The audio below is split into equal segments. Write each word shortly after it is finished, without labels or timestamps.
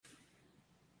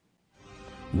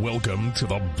Welcome to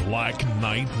the Black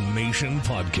Knight Nation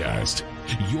podcast,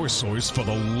 your source for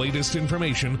the latest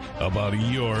information about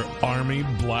your Army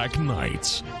Black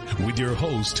Knights, with your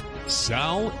host,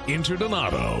 Sal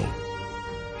Interdonato.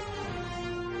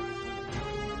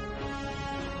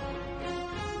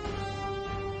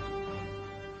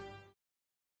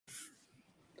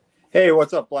 Hey,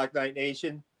 what's up, Black Knight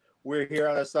Nation? We're here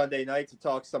on a Sunday night to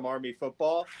talk some Army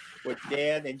football with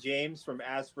Dan and James from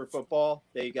Ask for Football.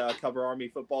 They cover Army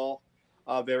football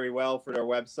very well for their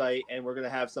website, and we're going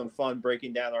to have some fun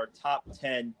breaking down our top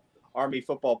 10 Army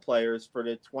football players for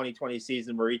the 2020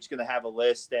 season. We're each going to have a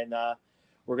list, and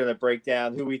we're going to break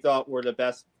down who we thought were the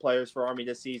best players for Army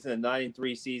this season, a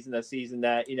 9-3 season, a season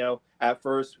that, you know, at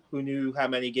first, who knew how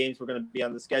many games were going to be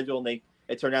on the schedule, and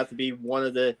it turned out to be one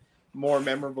of the more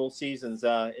memorable seasons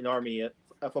in Army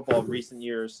football of recent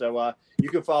years. So you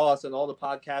can follow us on all the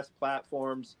podcast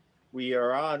platforms. We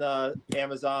are on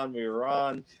Amazon. We are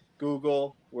on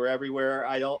Google. We're everywhere.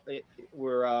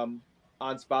 We're on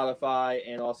Spotify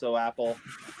and also Apple.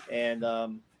 And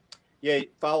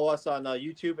follow us on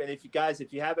YouTube. And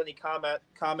if you have any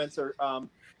comments or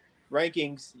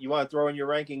rankings, you want to throw in your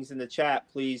rankings in the chat,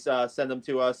 please send them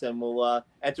to us, and we'll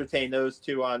entertain those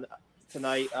two on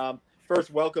tonight. First,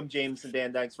 welcome, James and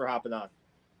Dan. Thanks for hopping on.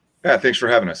 Yeah, thanks for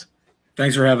having us.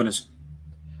 Thanks for having us.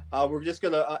 We're just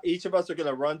going to each of us are going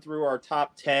to run through our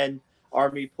top 10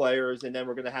 Army players, and then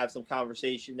we're going to have some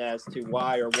conversation as to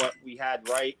why or what we had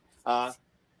right,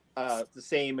 the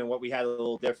same, and what we had a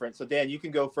little different. So, Dan, you can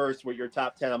go first with your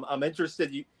top 10. I'm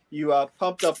interested. You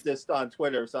pumped up this on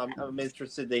Twitter, so I'm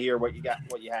interested to hear what you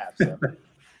have. So.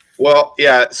 Well,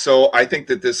 yeah, so I think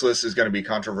that this list is going to be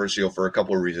controversial for a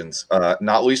couple of reasons,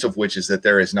 not least of which is that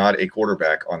there is not a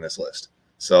quarterback on this list.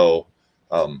 So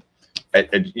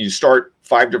you start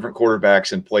 5 different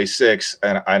quarterbacks and play 6,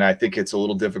 and I think it's a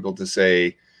little difficult to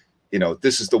say, you know,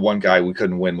 this is the one guy we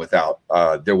couldn't win without.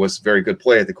 There was very good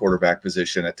play at the quarterback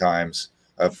position at times,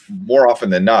 more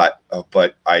often than not,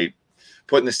 but I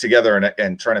putting this together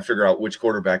and trying to figure out which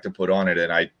quarterback to put on it,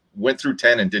 and I went through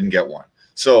 10 and didn't get one.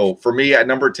 So for me, at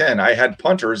number 10, I had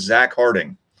punter Zach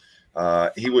Harding.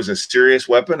 He was a serious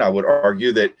weapon. I would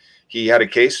argue that he had a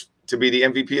case to be the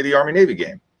MVP of the Army-Navy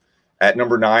game. At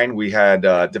number 9, we had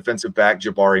defensive back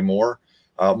Jabari Moore.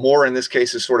 Moore, in this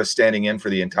case, is sort of standing in for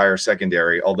the entire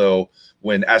secondary, although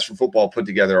when Ask for Football put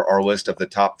together our list of the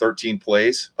top 13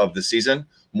 plays of the season,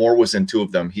 Moore was in 2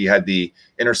 of them. He had the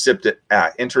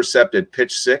intercepted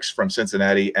pitch 6 from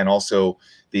Cincinnati, and also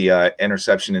the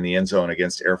interception in the end zone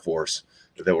against Air Force.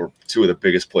 That were 2 of the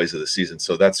biggest plays of the season.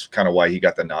 So that's kind of why he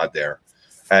got the nod there.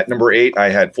 At number 8, I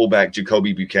had fullback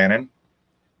Jacoby Buchanan.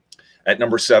 At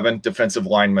number 7, defensive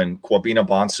lineman Kwabena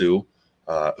Bonsu,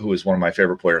 who is one of my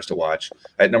favorite players to watch.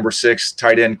 At number 6,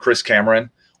 tight end Chris Cameron,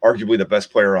 arguably the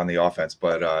best player on the offense,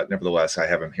 but nevertheless, I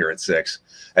have him here at 6.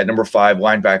 At number 5,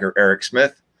 linebacker Eric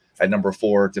Smith. At number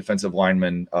 4, defensive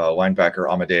linebacker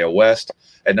Amadeo West.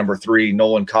 At number 3,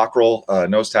 Nolan Cockrell,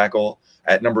 nose tackle.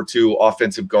 At number 2,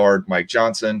 offensive guard Mike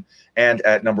Johnson. And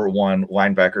at number 1,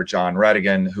 linebacker John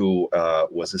Radigan, who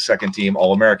was a second-team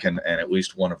All-American and at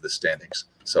least one of the standings.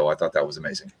 So I thought that was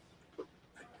amazing.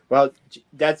 Well,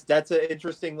 that's an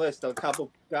interesting list. A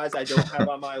couple guys I don't have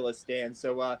on my list, Dan.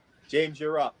 So, James,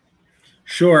 you're up.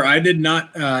 Sure. I did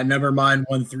not number mine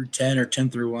 1 through 10 or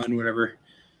 10 through 1, whatever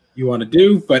you want to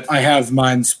do. But I have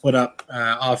mine split up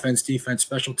offense, defense,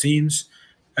 special teams.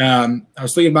 I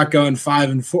was thinking about going 5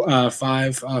 and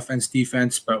 5 offense,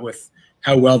 defense, but with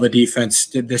how well the defense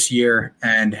did this year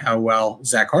and how well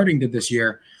Zach Harding did this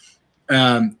year,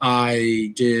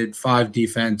 I did 5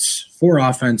 defense, 4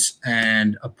 offense,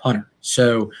 and a punter.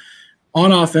 So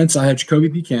on offense, I have Jacoby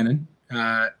Buchanan,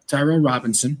 Tyrell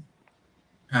Robinson,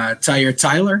 Tyre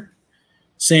Tyler,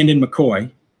 Sandon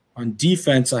McCoy. On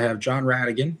defense, I have John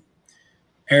Radigan,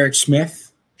 Eric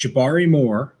Smith, Jabari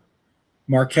Moore,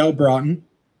 Markel Broughton,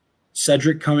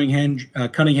 Cedric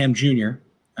Cunningham Jr.,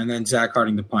 and then Zach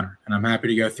Harding, the punter. And I'm happy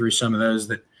to go through some of those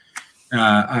that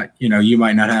you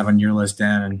might not have on your list,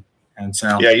 Dan and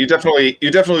Sal. Yeah, you definitely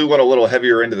went a little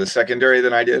heavier into the secondary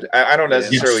than I did. I don't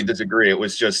necessarily disagree. It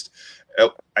was just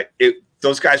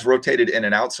those guys rotated in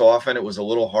and out so often. It was a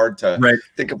little hard to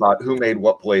think about who made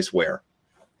what place where.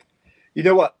 You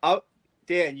know what,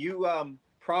 Dan? You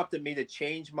prompted me to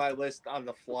change my list on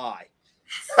the fly.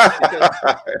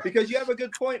 because you have a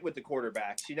good point with the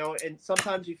quarterbacks, and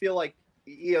sometimes you feel like,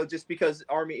 just because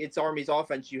it's Army's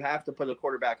offense, you have to put a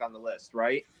quarterback on the list,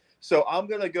 right? So I'm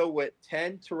going to go with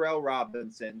 10, Tyrell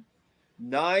Robinson.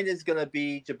 9 is going to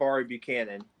be Jabari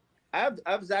Buchanan. I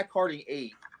have Zach Harding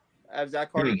 8.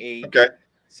 Okay.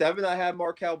 7, I have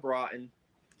Markel Broughton.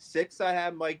 6, I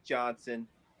have Mike Johnson.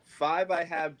 5, I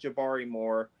have Jabari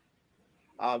Moore.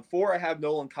 4, I have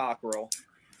Nolan Cockrell.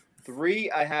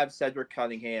 3, I have Cedric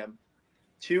Cunningham.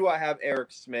 2, I have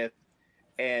Eric Smith.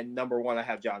 And number 1, I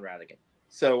have John Radigan.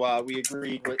 So we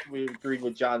agreed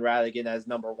with John Radigan as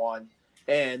number 1.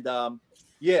 And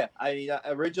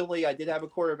originally I did have a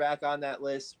quarterback on that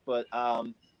list, but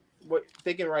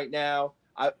thinking right now,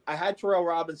 I had Terrell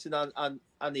Robinson on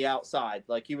the outside,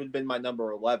 like he would have been my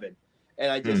number 11.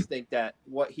 And I just think that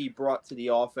what he brought to the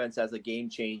offense as a game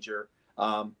changer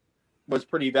was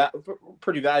pretty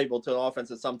valuable to an offense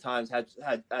that sometimes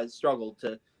has struggled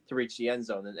to reach the end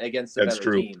zone and against the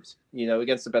better teams.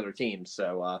 Against the better teams.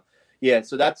 So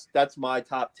so that's my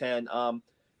top 10.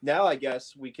 Now I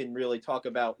guess we can really talk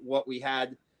about what we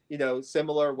had,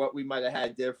 similar, what we might have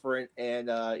had different, and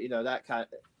that kind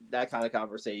of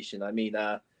conversation. I mean,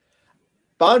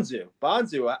 Bonzu.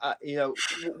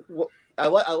 I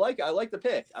like the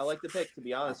pick. I like the pick, to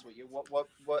be honest with you.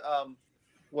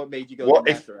 What made you go in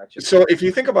that direction? So if you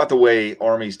think about the way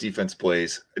Army's defense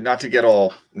plays, not to get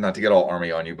all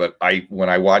Army on you, but when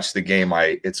I watch the game,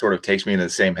 it sort of takes me into the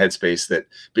same headspace that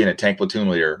being a tank platoon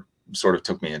leader sort of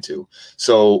took me into.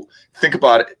 So think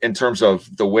about it in terms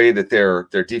of the way that their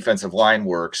defensive line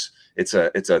works. It's a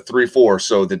 3-4.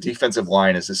 So the defensive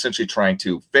line is essentially trying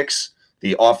to fix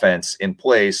the offense in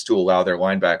place to allow their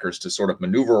linebackers to sort of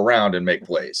maneuver around and make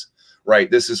plays.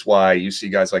 Right. This is why you see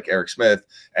guys like Eric Smith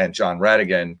and John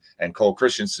Radigan and Cole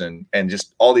Christensen and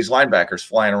just all these linebackers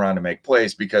flying around to make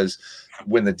plays, because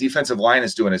when the defensive line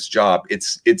is doing its job,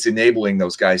 it's enabling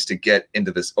those guys to get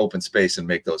into this open space and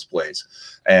make those plays.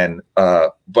 And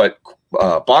but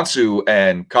Bonsu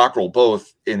and Cockrell,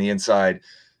 both in the inside,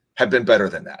 have been better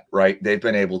than that. Right. They've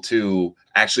been able to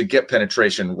actually get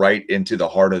penetration right into the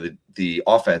heart of the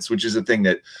offense, which is a thing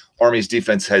that Army's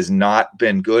defense has not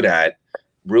been good at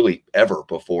really ever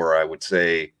before, I would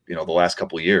say, the last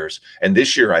couple of years. And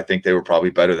this year, I think they were probably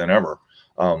better than ever.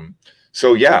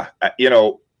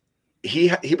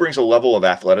 He brings a level of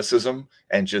athleticism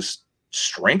and just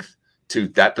strength to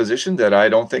that position that I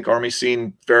don't think Army's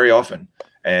seen very often.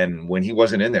 And when he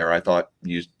wasn't in there, I thought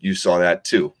you saw that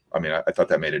too. I mean, I thought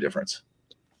that made a difference.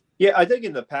 Yeah, I think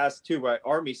in the past too, right?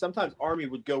 Sometimes Army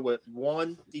would go with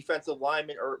 1 defensive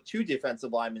lineman or 2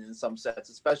 defensive linemen in some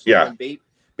sets, especially when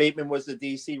Bateman was the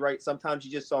DC, right? Sometimes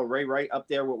you just saw Ray Wright up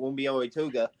there with Wumbi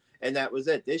Oituga, and that was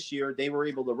it. This year, they were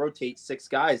able to rotate 6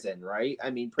 guys in, right? I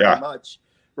mean, pretty much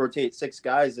rotate 6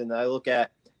 guys. And I look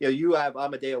at, you have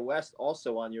Amadeo West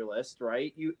also on your list,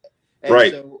 right?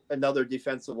 So another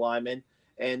defensive lineman.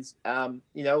 And,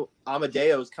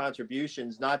 Amadeo's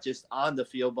contributions, not just on the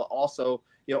field, but also,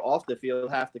 off the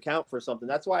field, have to count for something.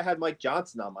 That's why I had Mike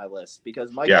Johnson on my list,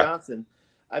 because Mike Johnson,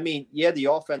 the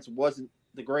offense wasn't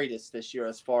the greatest this year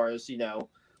as far as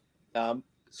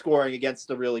scoring against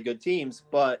the really good teams,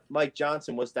 but Mike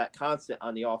Johnson was that constant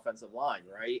on the offensive line,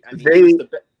 right? I mean, he was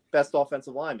the best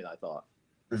offensive lineman, I thought.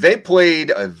 They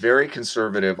played a very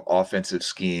conservative offensive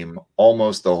scheme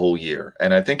almost the whole year,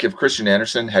 and I think if Christian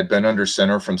Anderson had been under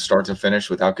center from start to finish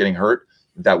without getting hurt,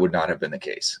 that would not have been the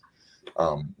case.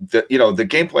 The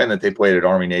game plan that they played at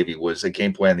Army Navy was a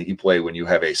game plan that you play when you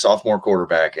have a sophomore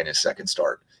quarterback in his second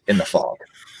start in the fog.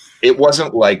 It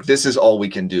wasn't like, this is all we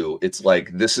can do. It's like,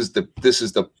 this is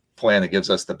the plan that gives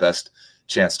us the best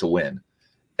chance to win.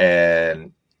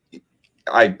 And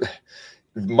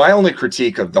my only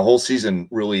critique of the whole season,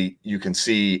 really, you can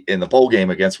see in the bowl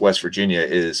game against West Virginia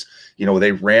is,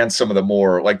 they ran some of the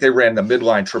more, like they ran the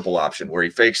midline triple option where he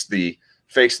fakes the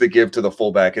give to the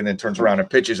fullback and then turns around and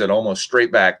pitches it almost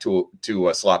straight back to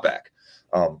a slot back.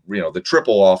 The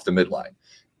triple off the midline.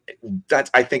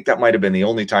 I think that might have been the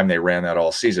only time they ran that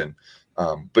all season.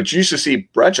 But you used to see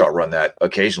Bradshaw run that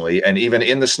occasionally, and even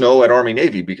in the snow at Army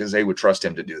Navy, because they would trust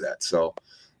him to do that. So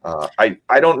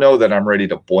I don't know that I'm ready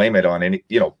to blame it on any,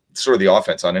 sort of the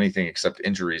offense on anything except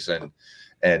injuries,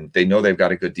 and they know they've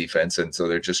got a good defense, and so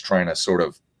they're just trying to sort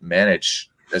of manage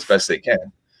as best they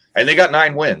can. And they got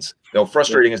 9 wins.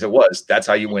 Frustrating as it was, that's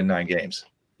how you win 9 games.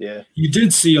 Yeah, you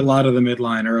did see a lot of the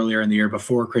midline earlier in the year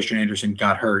before Christian Anderson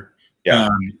got hurt. Yeah,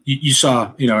 you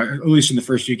saw, at least in the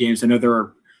first few games, I know there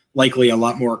were likely a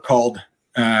lot more called,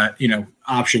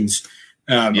 options.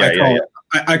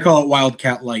 I call it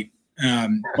Wildcat Light.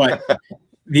 But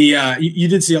you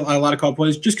did see a lot of called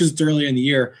plays just because it's early in the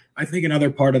year. I think another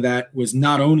part of that was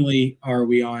not only are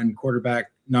we on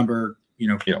quarterback number,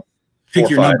 pick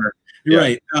your number. You're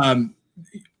right.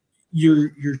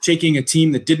 You're taking a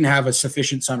team that didn't have a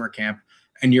sufficient summer camp,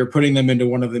 and you're putting them into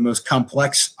one of the most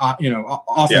complex,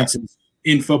 offenses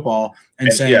in football,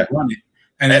 and saying, run it.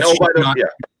 And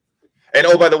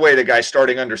by the way, the guy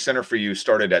starting under center for you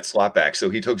started at slot back, so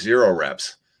he took 0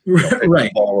 reps.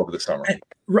 right all over the summer.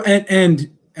 And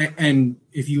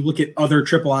if you look at other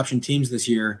triple option teams this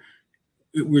year,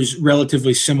 it was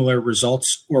relatively similar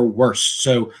results or worse.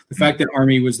 So the fact that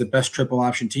Army was the best triple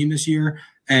option team this year,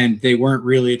 and they weren't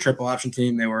really a triple option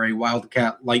team, they were a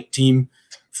Wildcat light team.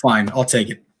 Fine, I'll take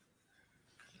it.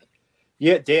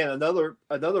 Yeah, Dan, another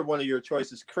one of your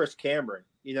choices, Chris Cameron.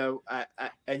 You know, I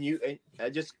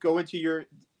just go into your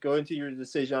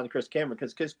decision on Chris Cameron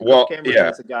because Chris Cameron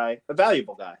is a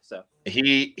valuable guy. So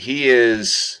he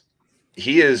is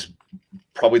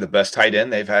probably the best tight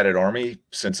end they've had at Army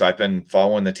since I've been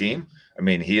following the team. I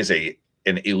mean, he is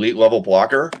an elite level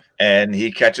blocker, and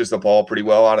he catches the ball pretty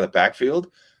well out of the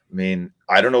backfield. I mean,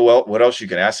 I don't know what else you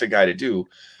can ask the guy to do.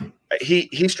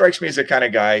 He strikes me as the kind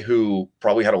of guy who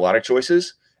probably had a lot of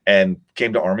choices and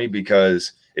came to Army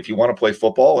because if you want to play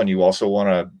football and you also want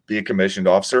to be a commissioned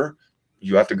officer,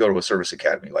 you have to go to a service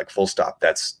academy, like full stop.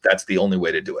 That's the only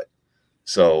way to do it.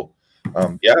 So,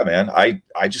 yeah, man,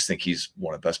 I just think he's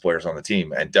one of the best players on the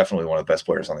team and definitely one of the best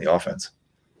players on the offense.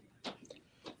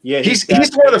 Yeah, he's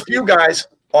one of the few guys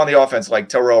on the offense like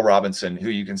Terrell Robinson who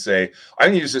you can say, I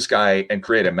can use this guy and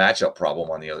create a matchup problem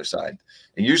on the other side.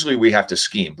 And usually we have to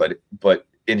scheme, but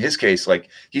in his case, like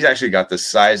he's actually got the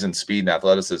size and speed and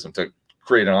athleticism to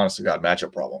create an honest to God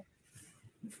matchup problem.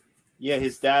 Yeah,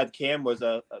 his dad Cam was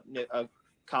a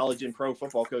college and pro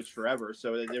football coach forever,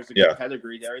 so there's a good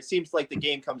pedigree there. It seems like the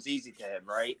game comes easy to him,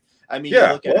 right? I mean, you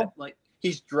look at it like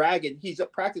he's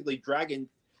practically dragging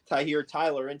Tahir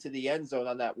Tyler into the end zone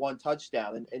on that one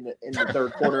touchdown in the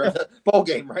third quarter of the bowl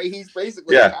game, right? He's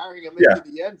basically carrying him into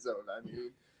the end zone. I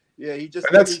mean, he's just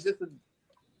a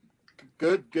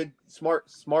good,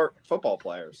 smart football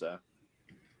player. So,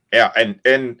 yeah,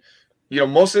 and you know,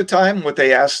 most of the time, what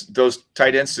they ask those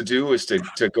tight ends to do is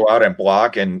to go out and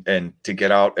block and to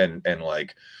get out and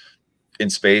like in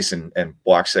space and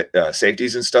block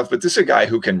safeties and stuff. But this is a guy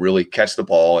who can really catch the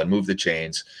ball and move the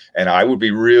chains. And I would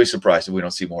be really surprised if we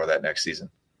don't see more of that next season.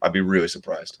 I'd be really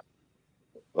surprised.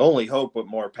 Only hope with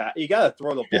more pass. You got to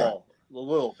throw the ball a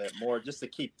little bit more just to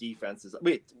keep defenses.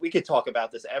 We could talk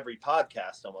about this every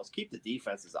podcast almost. Keep the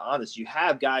defenses honest. You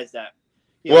have guys that.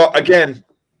 Look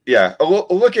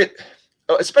at.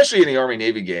 Especially in the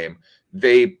Army-Navy game,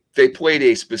 they played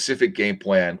a specific game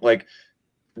plan. Like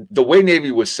the way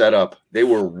Navy was set up, they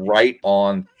were right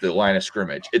on the line of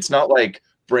scrimmage. It's not like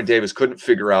Brent Davis couldn't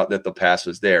figure out that the pass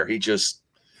was there. He just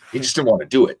didn't want to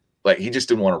do it. Like he just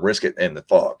didn't want to risk it in the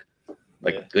fog.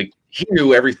 Like he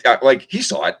knew everything. Like he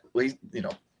saw it.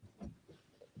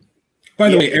 By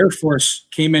the way, Air Force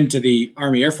came into the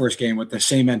Army Air Force game with the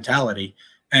same mentality.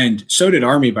 And so did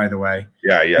Army, by the way.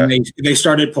 Yeah. And they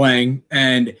started playing,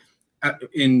 and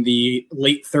in the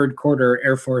late third quarter,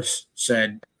 Air Force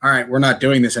said, all right, we're not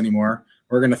doing this anymore.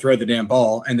 We're going to throw the damn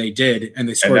ball. And they did, and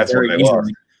they scored very easily.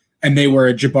 Lost. And they were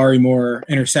a Jabari Moore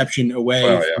interception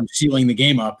away from sealing the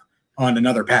game up on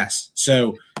another pass.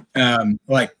 So,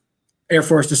 Air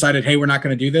Force decided, hey, we're not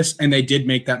going to do this. And they did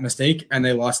make that mistake, and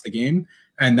they lost the game.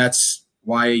 And that's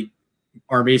why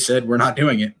Army said, we're not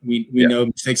doing it. We know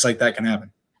mistakes like that can happen.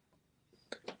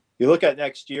 You look at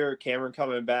next year, Cameron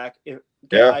coming back.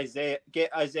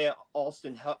 Get Isaiah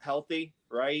Alston healthy,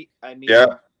 right? I mean,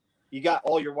 you got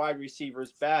all your wide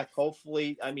receivers back.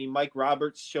 Hopefully, I mean, Mike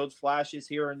Roberts showed flashes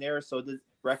here and there. So did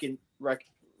Reckon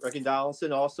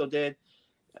Donaldson also did.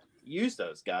 Use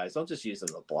those guys. Don't just use them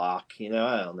to block.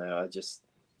 I don't know.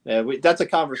 That's a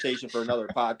conversation for another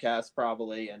podcast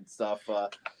probably and stuff.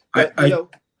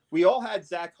 We all had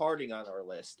Zach Harding on our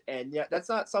list, and that's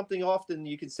not something often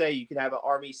you can say. You can have an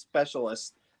Army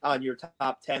specialist on your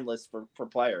top 10 list for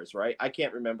players, right? I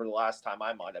can't remember the last time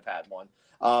I might have had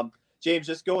one. James,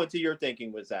 just go into your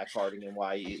thinking with Zach Harding and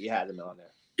why you had him on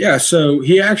there. Yeah, so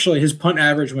his punt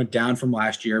average went down from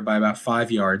last year by about 5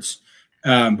 yards,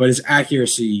 but his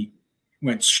accuracy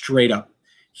went straight up.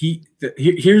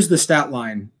 Here's the stat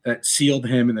line that sealed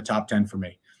him in the top 10 for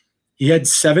me. He had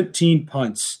 17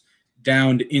 punts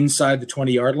downed inside the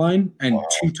 20-yard line and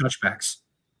 2 touchbacks.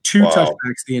 2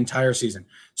 touchbacks the entire season.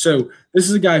 So this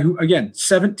is a guy who, again,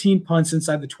 17 punts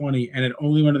inside the 20 and it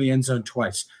only went to the end zone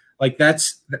twice. Like that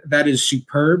is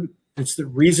superb. It's the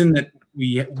reason that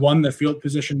we won the field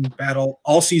position battle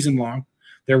all season long.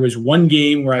 There was one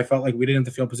game where I felt like we didn't have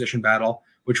the field position battle,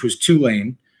 which was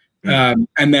Tulane. And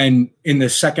then in the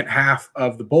second half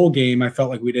of the bowl game, I felt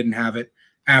like we didn't have it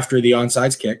after the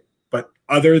onside kick. But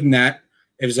other than that,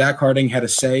 if Zach Harding had a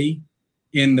say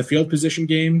in the field position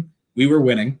game, we were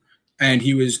winning, and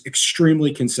he was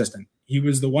extremely consistent. He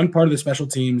was the one part of the special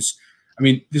teams. I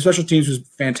mean, the special teams was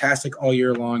fantastic all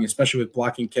year long, especially with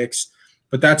blocking kicks,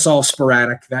 but that's all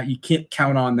sporadic. That you can't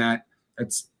count on that.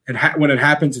 When it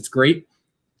happens, it's great.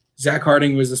 Zach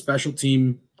Harding was a special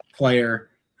team player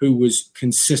who was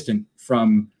consistent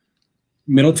from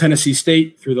Middle Tennessee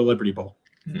State through the Liberty Bowl.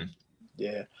 Mm-hmm.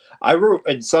 Yeah. I wrote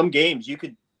in some games, you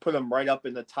could put him right up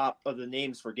in the top of the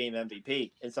names for game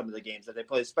MVP in some of the games that they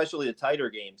play, especially the tighter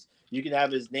games. You can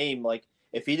have his name, like,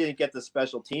 if he didn't get the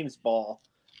special teams ball,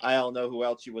 I don't know who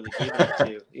else you would have given it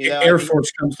to. You know, Air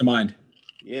Force comes to mind.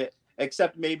 Yeah,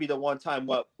 except maybe the one time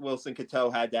what Wilson Cateau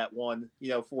had that one,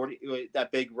 40,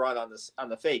 that big run on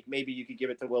the fake. Maybe you could give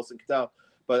it to Wilson Cateau,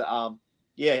 but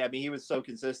yeah, I mean, he was so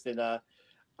consistent.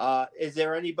 Is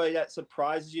there anybody that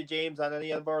surprises you, James, on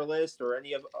any of our list, or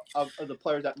any of the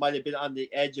players that might have been on the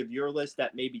edge of your list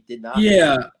that maybe did not?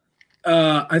 Yeah,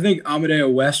 I think Amadeo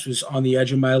West was on the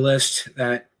edge of my list.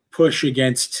 That push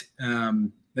against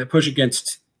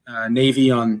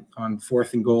Navy on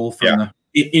 4th and goal from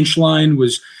the inch line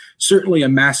was certainly a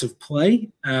massive play.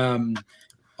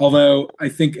 Although I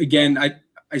think, again,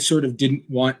 I sort of didn't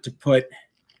want to put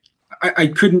 – I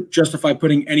couldn't justify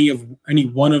putting any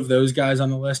one of those guys on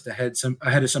the list ahead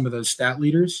of some of those stat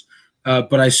leaders.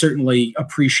 But I certainly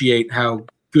appreciate how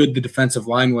good the defensive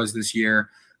line was this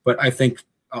year. But I think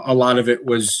a lot of it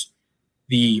was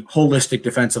the holistic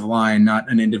defensive line,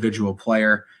 not an individual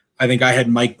player. I think I had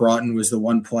Mike Broughton was the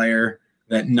one player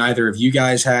that neither of you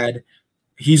guys had.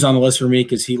 He's on the list for me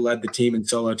because he led the team in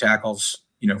solo tackles,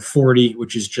 40,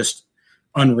 which is just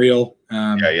unreal.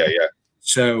 Yeah.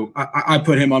 So I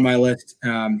put him on my list.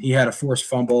 He had a forced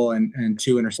fumble and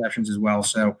 2 interceptions as well.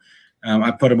 So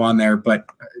I put him on there. But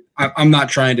I'm not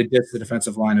trying to diss the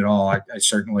defensive line at all. I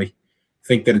certainly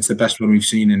think that it's the best one we've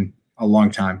seen in a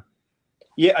long time.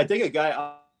 Yeah, I think a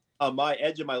guy on my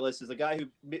edge of my list is a guy who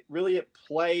really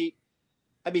played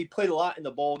a lot in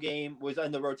the bowl game, was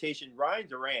in the rotation, Ryan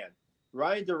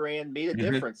Duran made a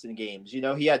difference in games.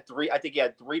 He had 3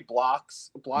 block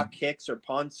kicks or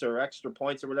punts or extra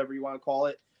points or whatever you want to call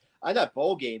it. On that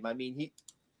bowl game, I mean,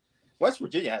 West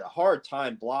Virginia had a hard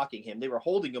time blocking him. They were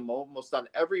holding him almost on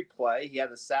every play. He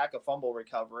had a sack, a fumble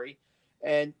recovery.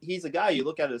 And he's a guy, you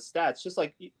look at his stats, just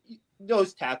like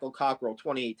nose tackle, Cockrell,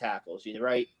 28 tackles,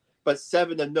 right? But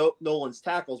 7 of Nolan's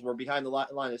tackles were behind the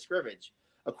line of scrimmage.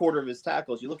 A quarter of his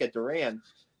tackles. You look at Duran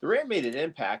made an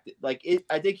impact. I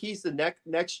think he's the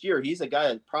next year. He's a guy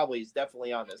that probably is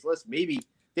definitely on this list. Maybe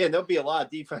there'll be a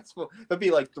lot of there'll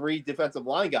be like 3 defensive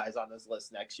line guys on this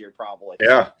list next year, probably.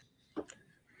 Yeah.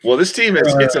 Well, this team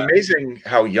it's amazing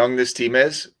how young this team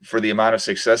is for the amount of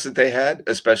success that they had,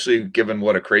 especially given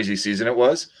what a crazy season it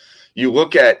was. You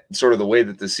look at sort of the way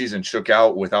that the season shook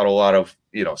out without a lot of,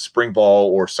 spring ball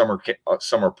or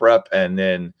summer prep, and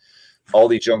then all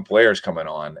these young players coming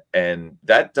on, and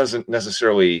that doesn't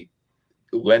necessarily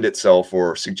lend itself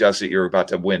or suggest that you're about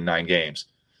to win 9 games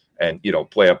and,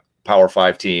 play a Power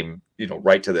 5 team,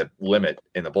 right to the limit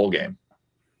in the bowl game.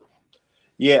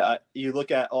 Yeah. You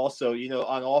look at also,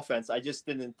 on offense, I just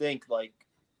didn't think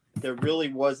there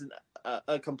really wasn't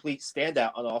a complete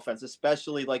standout on offense,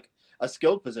 especially like a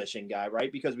skilled position guy,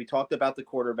 right? Because we talked about the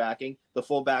quarterbacking, the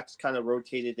fullbacks kind of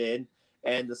rotated in,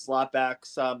 and the slot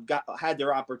backs had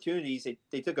their opportunities.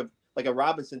 They took a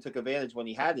Robinson took advantage when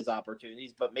he had his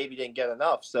opportunities, but maybe didn't get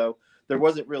enough. So there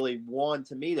wasn't really one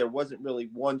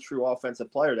true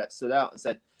offensive player that stood out and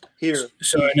said, "Here,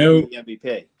 so I know the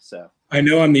MVP." So I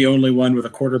know I'm the only one with a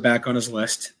quarterback on his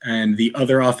list, and the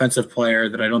other offensive player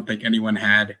that I don't think anyone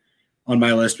had on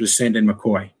my list was Sandon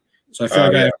McCoy. So I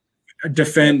feel like I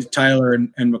defend Tyler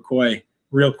and McCoy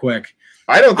real quick.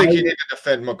 I don't think you need to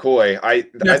defend McCoy. I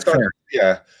thought, fair.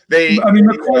 Yeah,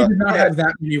 McCoy did not have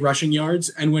that many rushing yards,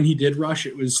 and when he did rush,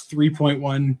 it was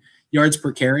 3.1 yards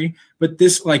per carry. But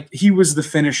this, he was the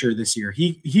finisher this year.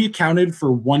 He accounted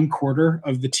for 1/4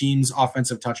 of the team's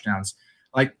offensive touchdowns.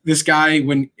 This guy,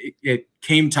 when it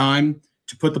came time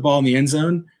to put the ball in the end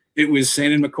zone, it was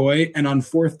Sandon McCoy. And on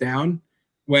 4th down,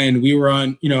 when we were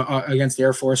on, against the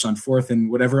Air Force on 4th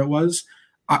and whatever it was,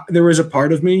 there was a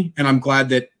part of me, and I'm glad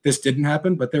that this didn't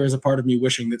happen, but there was a part of me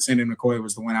wishing that Sandon McCoy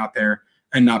was the one out there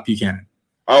and not Buchanan.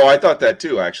 Oh, I thought that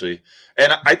too, actually.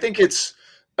 And I think it's,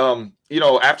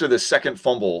 after the second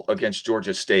fumble against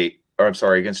Georgia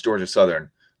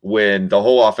Southern, when the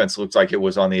whole offense looked like it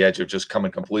was on the edge of just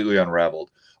coming completely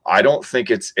unraveled, I don't think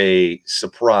it's a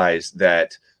surprise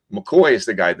that McCoy is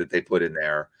the guy that they put in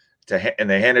there and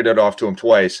they handed it off to him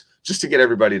twice just to get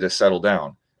everybody to settle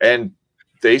down. And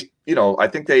they, I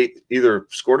think they either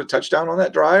scored a touchdown on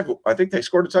that drive. I think they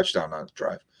scored a touchdown on the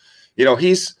drive.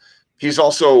 He's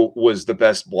also was the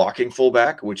best blocking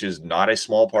fullback, which is not a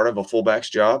small part of a fullback's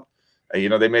job.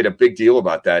 They made a big deal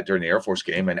about that during the Air Force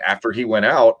game. And after he went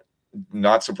out,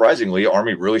 not surprisingly,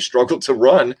 Army really struggled to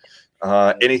run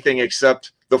anything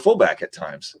except the fullback at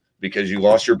times because you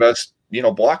lost your best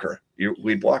blocker, your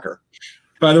lead blocker.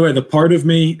 By the way, the part of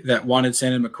me that wanted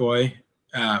Sandon McCoy,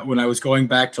 when I was going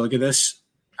back to look at this,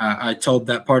 I told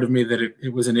that part of me that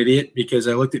it was an idiot because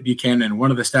I looked at Buchanan, and one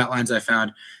of the stat lines I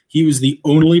found, he was the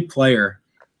only player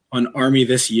on Army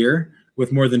this year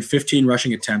with more than 15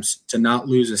 rushing attempts to not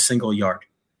lose a single yard.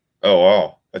 Oh,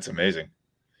 wow. That's amazing.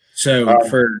 So that's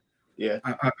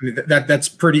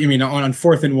pretty. I mean, on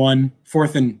 4th and 1,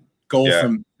 4th and goal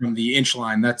from the inch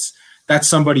line, that's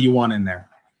somebody you want in there.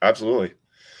 Absolutely.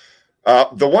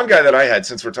 The one guy that I had,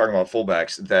 since we're talking about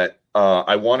fullbacks, that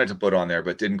I wanted to put on there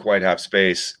but didn't quite have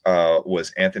space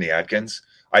was Anthony Atkins.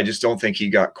 I just don't think he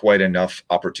got quite enough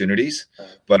opportunities,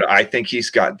 but I think he's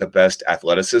got the best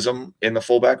athleticism in the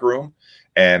fullback room,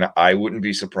 and I wouldn't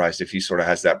be surprised if he sort of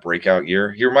has that breakout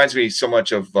year. He reminds me so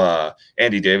much of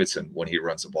Andy Davidson when he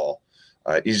runs the ball.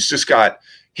 He's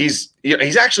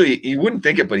actually, you wouldn't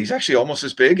think it, but he's actually almost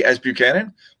as big as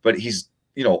Buchanan, but he's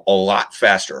a lot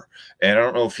faster. And I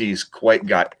don't know if he's quite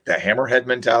got the hammerhead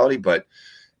mentality, but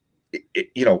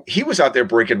he was out there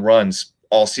breaking runs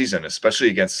all season, especially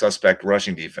against suspect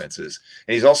rushing defenses.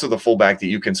 And he's also the fullback that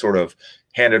you can sort of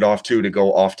hand it off to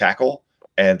go off tackle,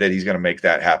 and that he's going to make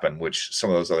that happen, which some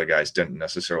of those other guys didn't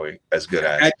necessarily as good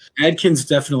as. Adkins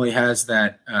definitely has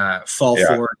that fall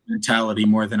forward mentality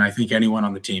more than I think anyone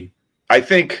on the team. I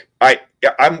think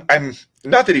I'm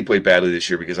not that he played badly this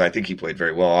year, because I think he played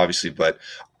very well, obviously, but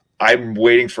I'm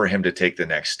waiting for him to take the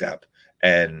next step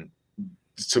and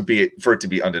for it to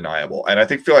be undeniable. And I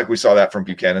feel like we saw that from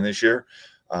Buchanan this year.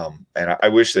 And I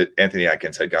wish that Anthony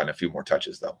Atkins had gotten a few more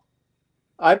touches, though.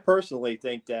 I personally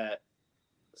think that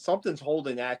something's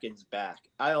holding Atkins back.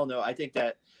 I don't know. I think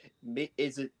that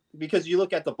is it because you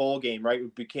look at the bowl game, right,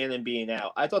 with Buchanan being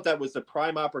out. I thought that was the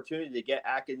prime opportunity to get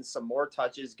Atkins some more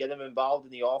touches, get him involved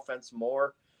in the offense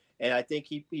more. And I think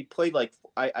he played like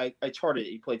I charted it.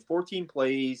 He played 14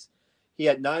 plays. He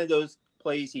had 9 of those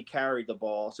plays he carried the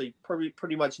ball, so he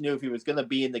pretty much knew if he was going to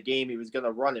be in the game, he was going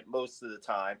to run it most of the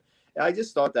time. And I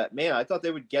just thought that, I thought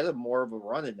they would get him more of a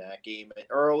run in that game,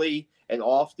 early and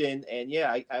often. And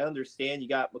I understand you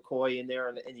got McCoy in there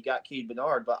and you got Cade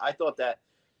Bernard, but I thought that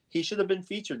he should have been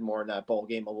featured more in that bowl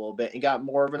game a little bit and got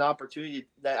more of an opportunity.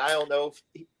 That I don't know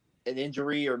if an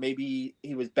injury or maybe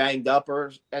he was banged up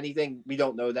or anything. We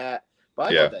don't know that.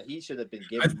 But I thought that he should have been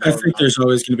given. I think there's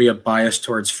always going to be a bias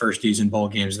towards firsties in bowl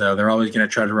games, though. They're always going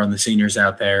to try to run the seniors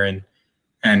out there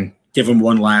and give them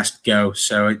one last go.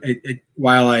 So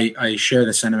while I share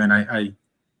the sentiment, I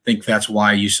think that's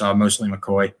why you saw mostly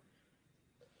McCoy.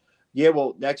 Yeah,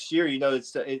 well, next year,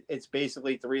 it's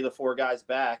basically 3 of the 4 guys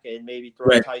back, and maybe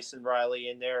throw Tyson Riley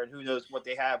in there, and who knows what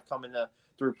they have coming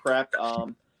through prep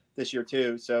this year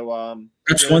too. So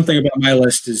that's one thing about my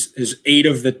list is 8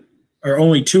 of the. Or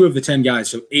only 2 of the 10 guys,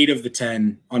 so 8 of the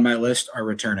 10 on my list are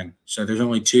returning. So there's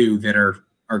only 2 that are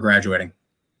graduating.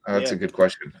 That's a good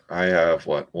question. I have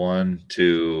 1,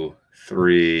 2,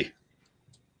 3.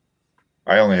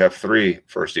 I only have 3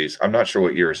 firsties. I'm not sure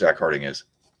what year Zach Harding is.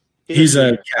 He's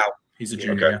a cow. He's a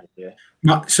junior. Okay.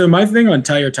 Yeah. So my thing on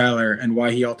Tyler and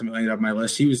why he ultimately ended up on my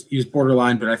list, he was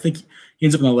borderline, but I think he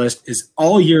ends up on the list, is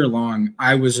all year long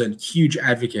I was a huge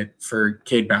advocate for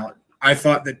Cade Ballard. I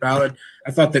thought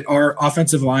that our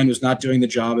offensive line was not doing the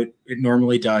job it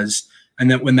normally does. And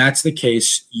that when that's the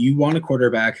case, you want a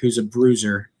quarterback who's a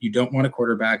bruiser. You don't want a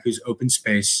quarterback who's open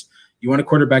space. You want a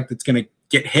quarterback that's going to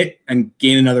get hit and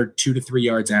gain another 2 to 3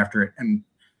 yards after it. And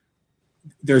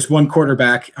there's one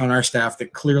quarterback on our staff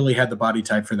that clearly had the body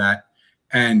type for that,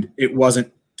 and it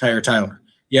wasn't Tyler.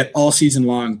 Yet all season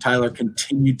long, Tyler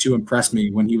continued to impress me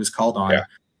when he was called on. Yeah.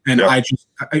 And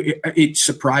it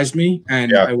surprised me,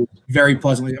 and I was very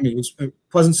pleasantly. I mean, it was a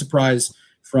pleasant surprise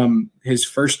from his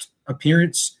first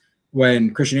appearance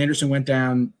when Christian Anderson went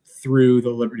down through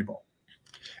the Liberty Bowl.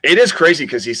 It is crazy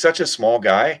because he's such a small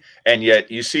guy, and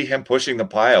yet you see him pushing the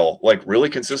pile like really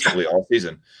consistently all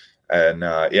season. And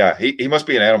he must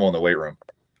be an animal in the weight room.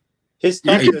 His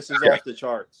toughness is off the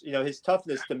charts. His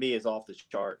toughness to me is off the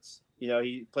charts.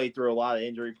 He played through a lot of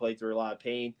injury, played through a lot of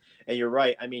pain, and you're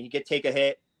right. I mean, he could take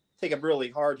a really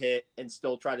hard hit and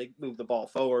still try to move the ball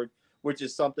forward, which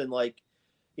is something like,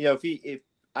 if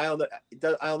I don't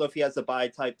know if he has the body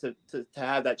type to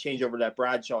have that changeover that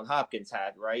Bradshaw and Hopkins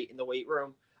had, right, in the weight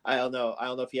room. I don't know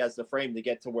if he has the frame to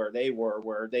get to where they were,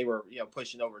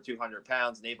 pushing over 200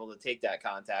 pounds and able to take that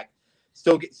contact,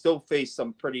 still face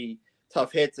some pretty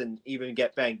tough hits and even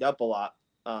get banged up a lot.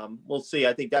 We'll see.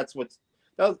 I think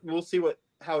we'll see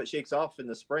how it shakes off in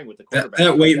the spring with the quarterback.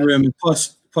 That weight room,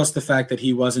 plus the fact that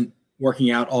he wasn't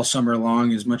working out all summer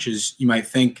long as much as you might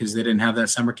think because they didn't have that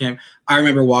summer camp. I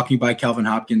remember walking by Calvin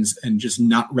Hopkins and just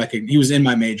not recognizing. He was in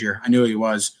my major. I knew he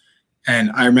was.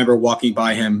 And I remember walking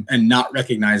by him and not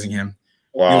recognizing him.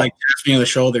 Wow. He like tapped me on the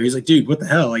shoulder. He's like, dude, what the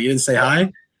hell? Like, you didn't say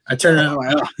hi? I turned around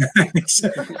and I'm like,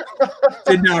 oh.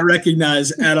 Did not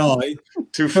recognize at all.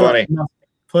 Too funny.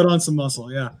 Put on some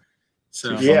muscle, yeah.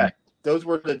 So yeah, those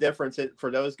were the difference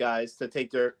for those guys to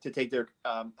take their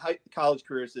college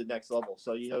careers to the next level.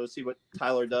 So see what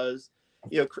Tyler does.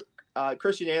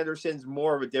 Christian Anderson's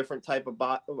more of a different type of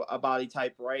body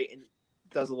type, right? And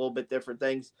does a little bit different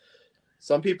things.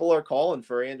 Some people are calling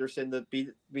for Anderson to be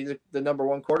the number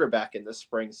one quarterback in the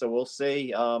spring. So we'll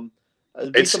see.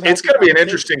 It's going to be an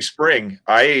interesting spring.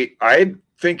 I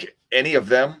think any of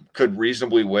them could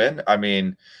reasonably win. I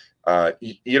mean, a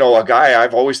guy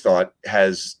I've always thought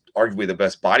has arguably the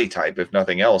best body type, if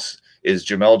nothing else, is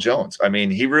Jamel Jones. I mean,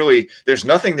 there's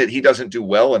nothing that he doesn't do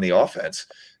well in the offense.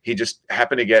 He just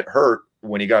happened to get hurt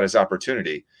when he got his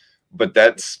opportunity. But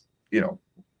that's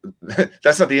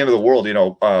that's not the end of the world.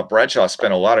 Bradshaw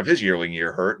spent a lot of his yearling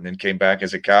year hurt and then came back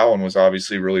as a cow and was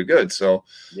obviously really good. So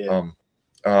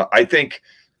I think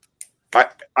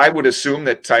I would assume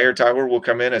that Tyler will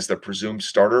come in as the presumed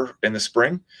starter in the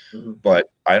spring,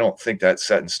 but I don't think that's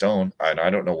set in stone. And I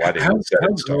don't know why they don't set it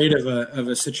in stone. How great of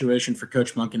a situation for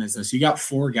Coach Monken is this? You got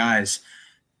 4 guys,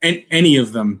 and any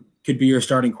of them could be your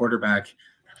starting quarterback.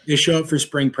 You show up for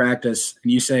spring practice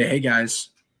and you say, hey guys,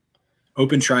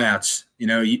 open tryouts,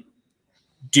 you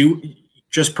do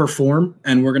just perform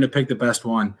and we're going to pick the best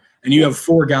one. And you have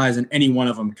 4 guys and any one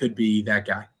of them could be that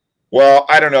guy. Well,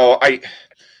 I don't know.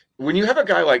 When you have a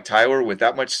guy like Tyler with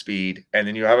that much speed, and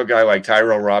then you have a guy like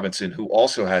Tyrell Robinson who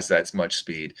also has that much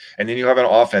speed, and then you have an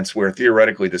offense where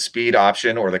theoretically the speed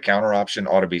option or the counter option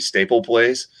ought to be staple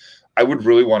plays, I would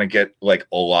really want to get like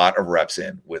a lot of reps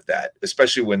in with that,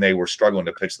 especially when they were struggling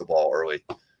to pitch the ball early.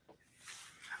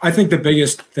 I think the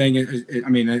biggest thing is,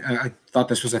 I thought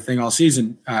this was a thing all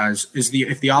season,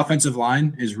 if the offensive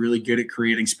line is really good at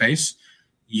creating space,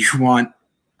 you want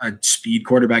a speed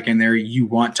quarterback in there. You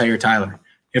want Tyler.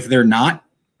 If they're not,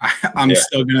 I'm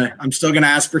still gonna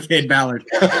ask for Cade Ballard.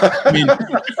 I mean,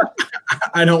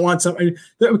 I don't want something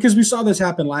because we saw this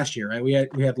happen last year, right? We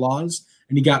had Laws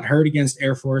and he got hurt against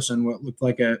Air Force on what looked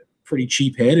like a pretty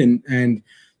cheap hit, and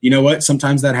you know what?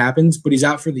 Sometimes that happens, but he's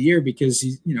out for the year because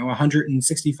he's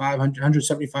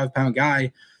 175 pound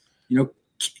guy,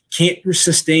 can't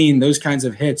sustain those kinds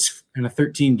of hits in a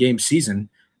 13 game season,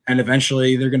 and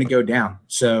eventually they're going to go down.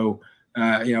 So.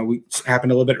 We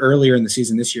happened a little bit earlier in the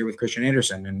season this year with Christian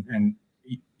Anderson, and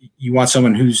you want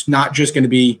someone who's not just going to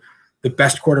be the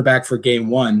best quarterback for game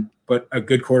 1, but a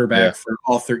good quarterback for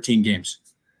all 13 games.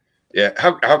 Yeah.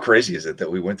 How crazy is it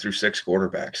that we went through 6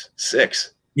 quarterbacks?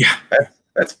 6. Yeah.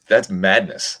 That's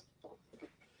madness.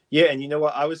 Yeah. And you know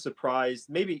what? I was surprised,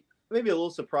 maybe a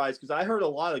little surprised, because I heard a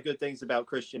lot of good things about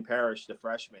Christian Parrish, the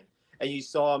freshman, and I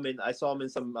saw him in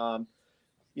some,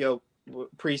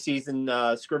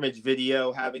 preseason scrimmage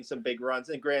video having some big runs.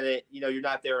 And granted, you're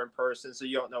not there in person, so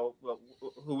you don't know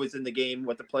who was in the game,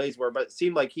 what the plays were, but it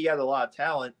seemed like he had a lot of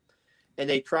talent, and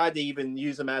they tried to even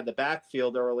use him out of the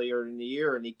backfield earlier in the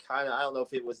year, and he I don't know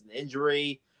if it was an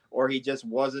injury or he just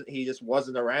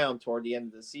wasn't around toward the end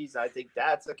of the season. I think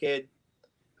that's a kid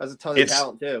has a ton of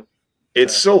talent too.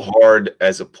 It's so hard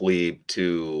as a plebe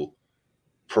to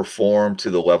perform to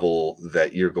the level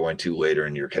that you're going to later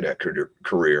in your cadet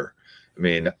career. I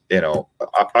mean,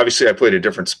 obviously I played a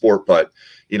different sport, but,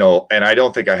 and I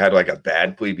don't think I had like a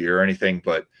bad plebe year or anything,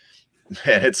 but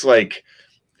man, it's like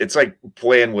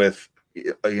playing with,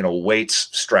 weights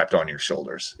strapped on your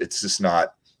shoulders. It's just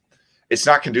not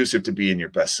conducive to being your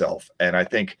best self. And I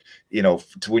think,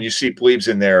 when you see plebes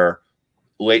in there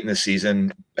late in the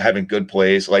season having good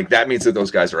plays, like that means that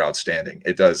those guys are outstanding.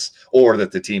 It does, or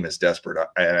that the team is desperate.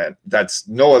 And that's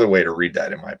no other way to read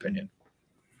that, in my opinion.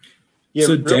 Yeah,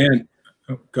 so Dan,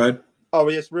 go ahead. Oh,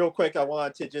 just real quick, I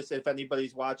wanted to if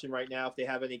anybody's watching right now, if they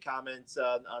have any comments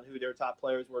on who their top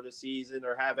players were this season,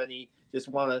 or just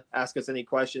want to ask us any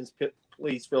questions,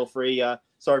 please feel free.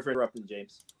 Sorry for interrupting,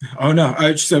 James. Oh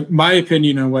no, so my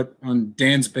opinion on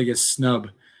Dan's biggest snub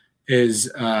is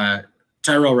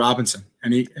Tyrell Robinson.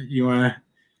 You want to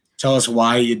tell us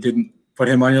why you didn't put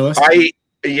him on your list?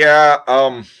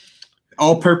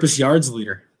 All-purpose yards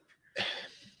leader.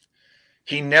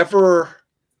 He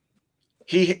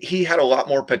had a lot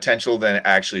more potential than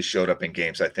actually showed up in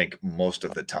games, I think, most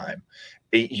of the time.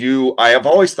 I have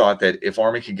always thought that if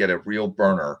Army could get a real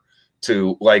burner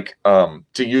to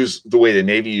use the way the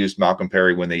Navy used Malcolm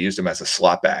Perry when they used him as a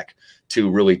slot back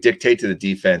to really dictate to the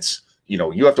defense,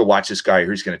 you have to watch this guy or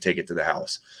he's going to take it to the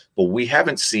house. But we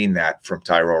haven't seen that from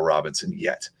Tyrell Robinson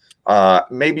yet.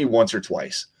 Maybe once or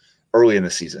twice early in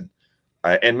the season.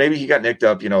 And maybe he got nicked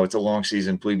up. It's a long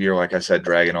season, plebe year, like I said,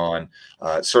 dragging on.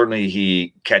 Certainly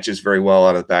he catches very well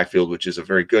out of the backfield, which is a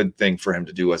very good thing for him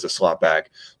to do as a slot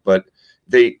back. But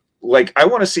I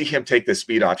want to see him take the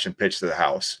speed option pitch to the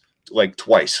house like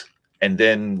twice, and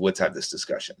then let's have this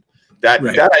discussion.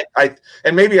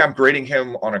 And maybe I'm grading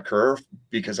him on a curve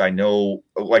because I know,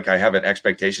 like, I have an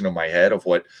expectation in my head of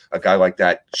what a guy like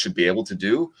that should be able to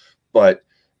do. But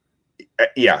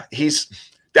yeah,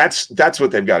 that's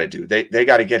what they've got to do. They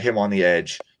got to get him on the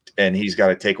edge, and he's got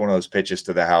to take one of those pitches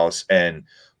to the house and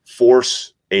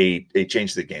force a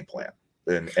change to the game plan.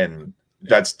 And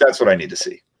that's what I need to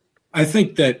see. I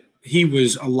think that he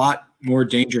was a lot more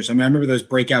dangerous. I mean, I remember those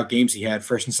breakout games he had,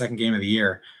 first and second game of the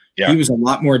year. Yeah. He was a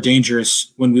lot more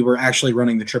dangerous when we were actually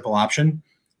running the triple option.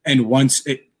 And once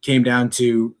it came down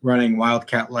to running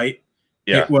Wildcat Light,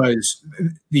 it was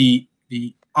the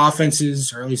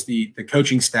offenses, or at least the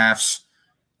coaching staff's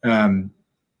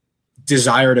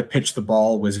desire to pitch the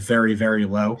ball was very, very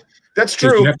low. That's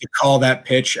true. You have to call that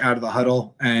pitch out of the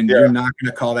huddle, and you're not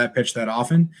going to call that pitch that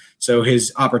often. So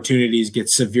his opportunities get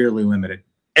severely limited.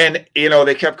 And,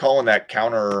 they kept calling that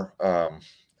counter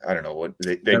I don't know what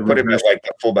they put him at, like,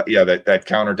 the fullback. Yeah, that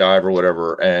counter dive or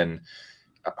whatever. And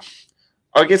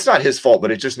it's not his fault,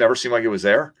 but it just never seemed like it was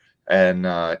there. And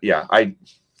I'm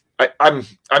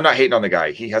not hating on the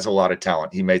guy. He has a lot of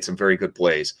talent. He made some very good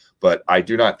plays, but I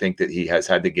do not think that he has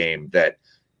had the game that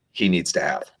he needs to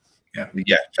have. Yeah, he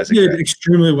did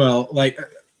extremely well. Like,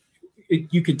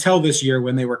 you could tell this year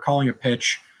when they were calling a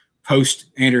pitch post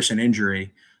Anderson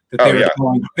injury that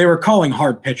they were calling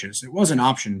hard pitches. It wasn't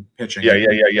option pitching.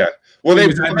 Yeah. Well,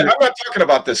 I'm not talking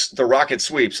about the rocket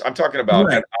sweeps. I'm talking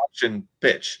about an option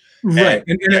pitch. Right.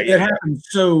 And it happens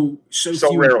so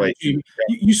rarely.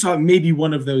 You saw maybe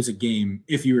one of those a game,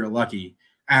 if you were lucky,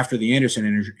 after the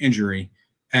Anderson injury.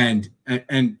 And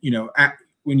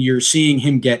when you're seeing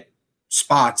him get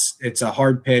spots, it's a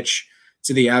hard pitch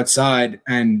to the outside,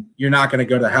 and you're not going to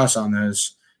go to the house on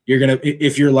those. You're going to,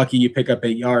 if you're lucky, you pick up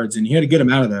 8 yards, and he had a good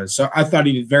amount of those. So I thought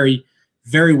he did very,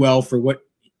 very well for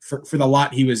the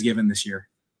lot he was given this year.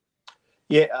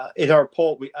 Yeah, in our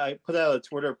poll, I put out a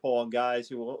Twitter poll on guys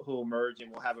who will emerge and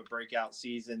will have a breakout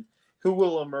season. Who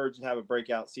will emerge and have a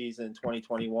breakout season in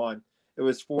 2021? It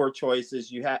was 4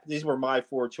 choices. These were my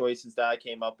 4 choices that I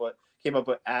came up with.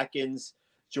 Atkins,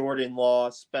 Jordan Law,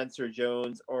 Spencer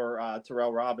Jones, or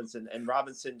Terrell Robinson. And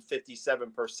Robinson,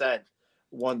 57%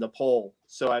 won the poll.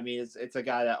 So, I mean, it's a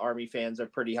guy that Army fans are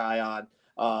pretty high on.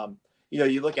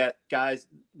 You look at guys,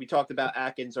 we talked about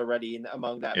Atkins already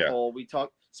among that poll. We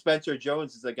talked Spencer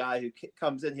Jones is a guy who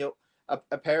comes in.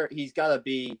 He's got to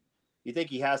be, you think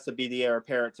he has to be the heir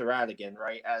apparent to Radigan,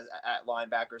 right? At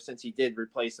linebacker, since he did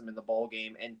replace him in the bowl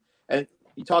game. And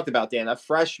you talked about, Dan, a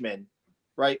freshman,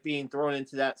 right, being thrown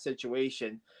into that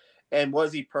situation. And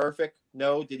was he perfect?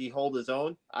 No. Did he hold his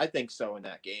own? I think so in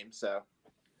that game. So.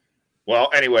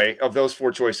 Well, anyway, of those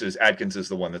 4 choices, Atkins is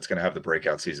the one that's going to have the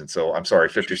breakout season. So I'm sorry,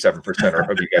 57%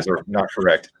 of you guys are not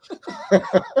correct.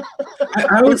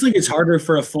 I always think it's harder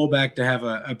for a fullback to have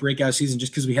a breakout season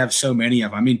just because we have so many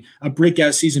of them. I mean, a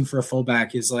breakout season for a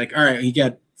fullback is like, all right, he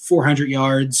got 400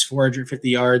 yards, 450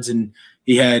 yards, and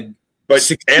he had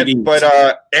Andy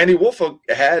Woolfolk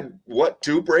had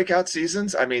 2 breakout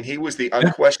seasons? I mean, he was the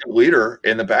unquestioned leader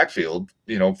in the backfield,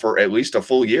 for at least a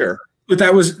full year. But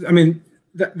that was, I mean,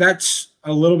 that's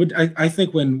a little bit. I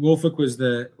think when Woolfolk was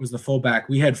the fullback,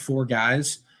 we had 4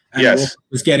 guys, and Woolfolk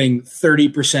was getting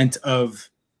 30% of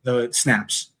the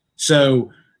snaps,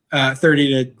 so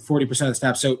 30 to 40% of the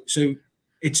snaps. So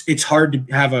it's hard to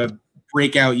have a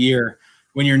breakout year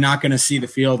when you're not going to see the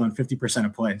field on 50%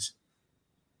 of plays.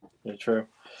 Yeah, true.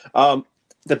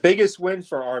 The biggest win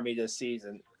for Army this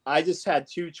season, I just had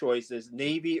 2 choices: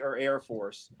 Navy or Air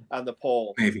Force on the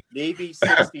poll. Navy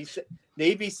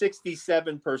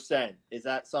 67%. Is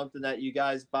that something that you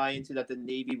guys buy into, that the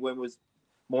Navy win was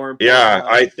more important? Yeah,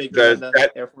 I think you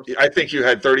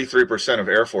had 33% of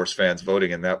Air Force fans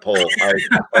voting in that poll.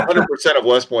 100% of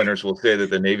West Pointers will say that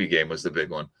the Navy game was the big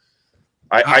one.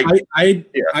 I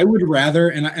would rather,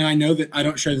 and I know that I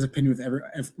don't share this opinion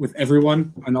with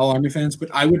everyone on all Army fans, but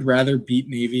I would rather beat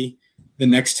Navy the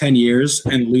next 10 years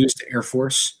and lose to Air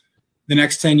Force the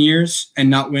next 10 years and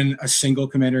not win a single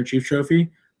Commander-in-Chief trophy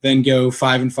than go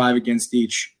 5-5 against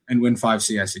each and win 5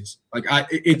 CSEs. Like,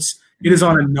 it is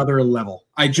on another level.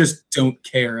 I just don't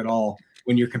care at all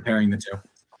when you're comparing the 2.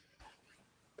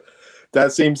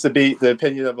 That seems to be the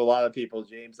opinion of a lot of people,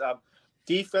 James.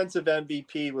 Defensive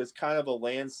MVP was kind of a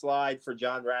landslide for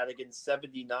John Radigan,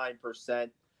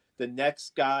 79%. The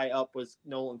next guy up was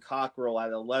Nolan Cockrell at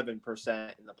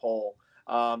 11% in the poll.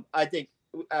 I think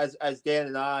as Dan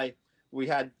and I we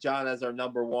had John as our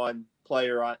number one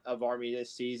player of Army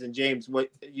this season. James, what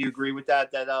you agree with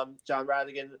that John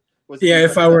Radigan was? Yeah,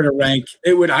 if I were to rank,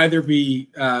 it would either be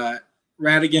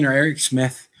Radigan or Eric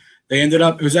Smith. They ended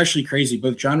up, it was actually crazy.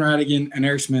 Both John Radigan and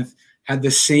Eric Smith had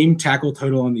the same tackle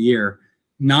total on the year,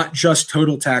 not just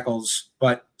total tackles,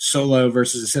 but solo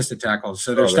versus assisted tackles.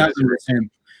 So their stats are the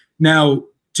same. Now,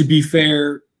 to be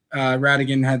fair,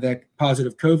 Radigan had that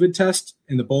positive COVID test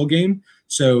in the bowl game.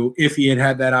 So if he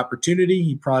had that opportunity,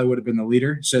 he probably would have been the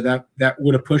leader. So that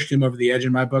would have pushed him over the edge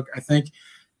in my book, I think.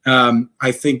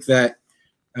 I think that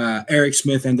Eric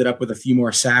Smith ended up with a few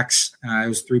more sacks. It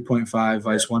was 3.5,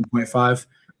 vice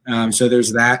 1.5. So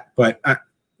there's that. But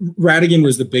Radigan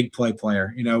was the big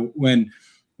player. You know, when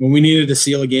we needed to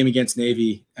seal a game against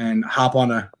Navy and hop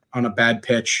on a bad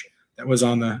pitch that was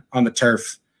on the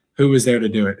turf, who was there to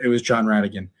do it? It was John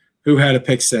Radigan. Who had a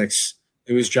pick six?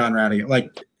 It was John Radigan.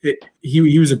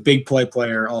 He was a big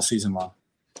player all season long.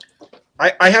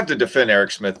 I have to defend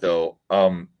Eric Smith, though.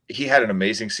 He had an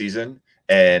amazing season,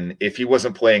 and if he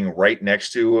wasn't playing right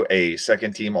next to a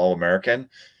second-team All-American,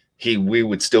 we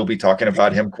would still be talking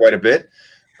about him quite a bit.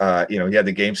 He had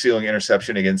the game-sealing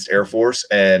interception against Air Force,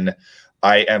 and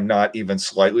I am not even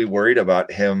slightly worried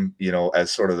about him, as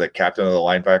sort of the captain of the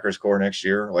linebackers corps next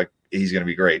year. Like, he's going to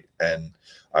be great, and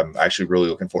I'm actually really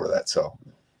looking forward to that. So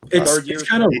it's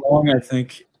kind of wrong, I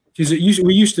think, because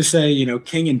we used to say,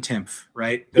 King and Timpf,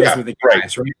 right? Those were the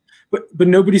guys, right? But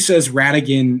nobody says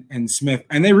Radigan and Smith,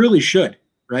 and they really should,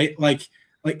 right? Like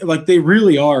they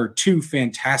really are two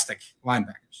fantastic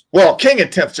linebackers. Well, King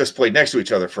and Timpf just played next to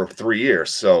each other for 3 years,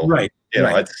 so right.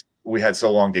 We had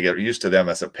so long to get used to them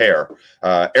as a pair.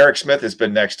 Eric Smith has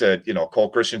been next to Cole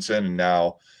Christensen and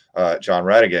now John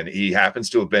Radigan. He happens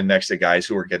to have been next to guys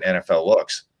who are getting NFL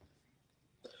looks.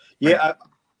 Yeah.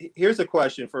 Here's a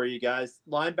question for you guys.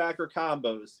 Linebacker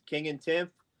combos, King and Timpf,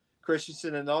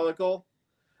 Christensen and Nautical,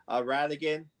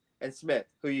 Radigan and Smith.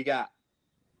 Who you got?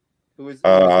 Who's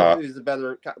the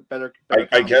better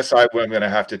I guess I'm going to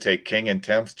have to take King and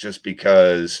Timpf just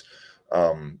because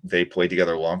they played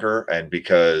together longer and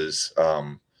because,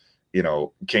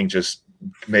 King just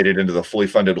made it into the fully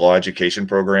funded law education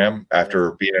program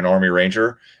after being an Army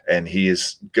Ranger. And he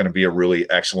is going to be a really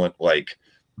excellent,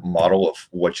 model of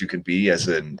what you can be as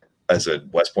a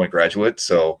West Point graduate.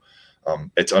 So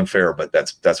it's unfair, but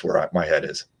that's where my head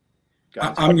is.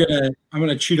 I'm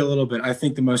gonna cheat a little bit. I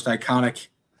think the most iconic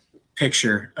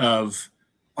picture of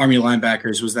Army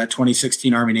linebackers was that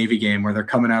 2016 Army Navy game where they're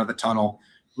coming out of the tunnel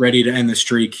ready to end the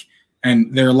streak,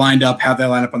 and they're lined up how they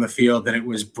line up on the field. And it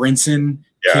was Brinson,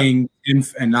 King,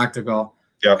 Timpf, and Noctegal.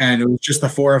 Yep. And it was just the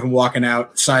four of them walking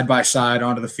out side by side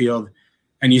onto the field,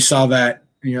 and you saw that.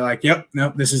 And you're like, yep,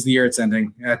 nope, this is the year it's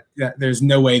ending. There's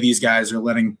no way these guys are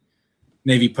letting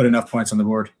Navy put enough points on the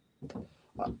board.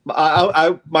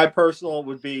 My personal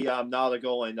would be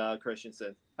Nautigal and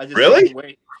Christensen. I just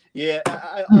really?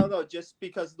 I don't know, just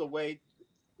because of the way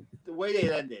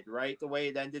it ended, right? The way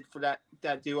it ended for that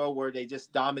duo where they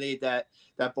just dominated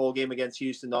that bowl game against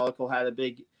Houston. Nautical had a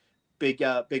big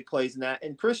plays in that,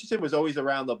 and Christensen was always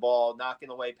around the ball,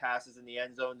 knocking away passes in the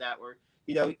end zone that were.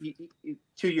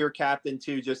 Two-year captain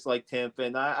too, just like Timpf.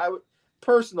 And I would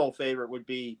personal favorite would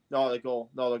be Nautigal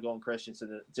and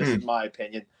Christensen, just in my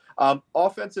opinion.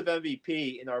 Offensive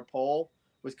MVP in our poll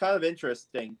was kind of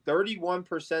interesting.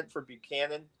 31% for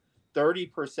Buchanan,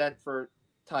 30% for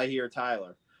Tahir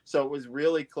Tyler. So it was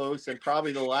really close, and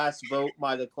probably the last vote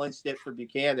might have clinched it for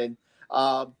Buchanan.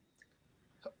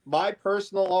 My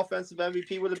personal offensive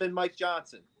MVP would have been Mike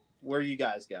Johnson. Where do you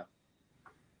guys go?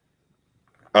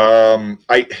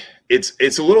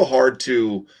 It's a little hard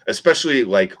to, especially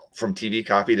from TV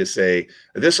copy, to say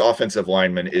this offensive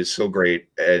lineman is so great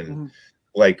and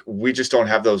we just don't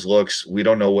have those looks. We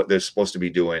don't know what they're supposed to be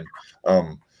doing.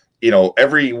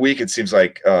 Every week it seems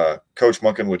like Coach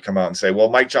Monken would come out and say, well,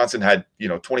 Mike Johnson had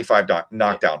 25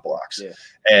 knockdown blocks,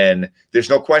 and there's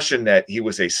no question that he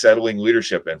was a settling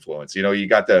leadership influence. You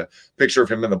got the picture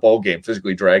of him in the bowl game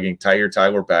physically dragging Tahir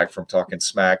Tyler back from talking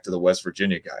smack to the West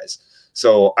Virginia guys.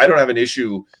 So I don't have an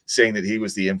issue saying that he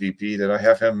was the MVP. Did I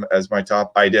have him as my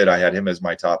top? I did. I had him as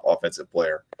my top offensive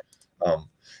player.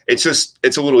 It's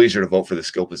a little easier to vote for the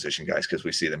skill position guys because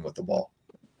we see them with the ball.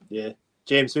 Yeah.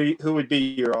 James, who would be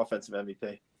your offensive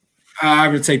MVP? I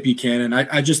would say Buchanan.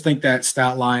 I just think that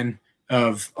stat line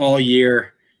of all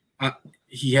year,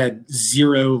 he had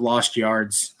 0 lost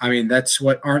yards. I mean, that's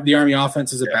what the Army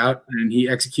offense is about, and he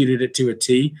executed it to a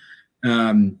T.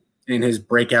 In his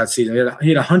breakout season, he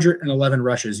had 111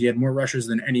 rushes. He had more rushes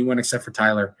than anyone except for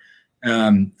Tyler.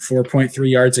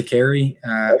 4.3 yards a carry.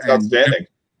 That's outstanding.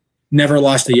 Never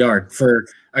lost a yard for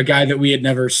a guy that we had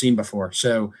never seen before.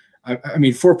 So I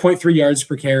mean, 4.3 yards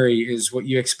per carry is what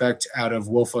you expect out of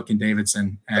Woolfolk and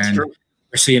Davidson, and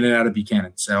we're seeing it out of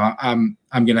Buchanan. So I'm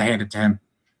going to hand it to him.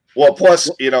 Well, plus,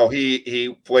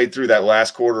 he played through that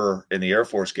last quarter in the Air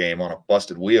Force game on a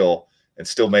busted wheel and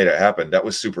still made it happen. That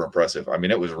was super impressive. I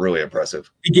mean, it was really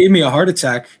impressive. He gave me a heart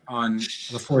attack on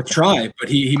the fourth try, but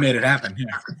he made it happen.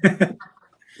 Yeah.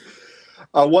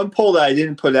 One poll that I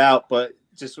didn't put out, but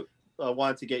just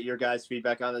wanted to get your guys'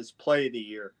 feedback on is play of the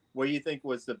year. What do you think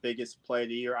was the biggest play of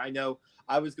the year? I know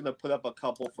I was going to put up a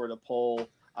couple for the poll.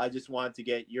 I just wanted to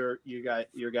get your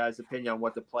guys' opinion on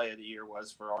what the play of the year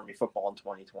was for Army football in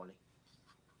 2020.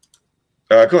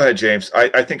 Go ahead, James.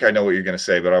 I think I know what you're going to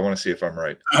say, but I want to see if I'm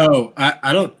right. Oh,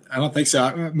 I don't think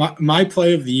so. My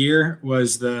play of the year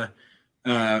was the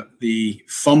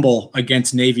fumble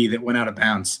against Navy that went out of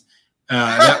bounds.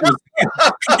 That was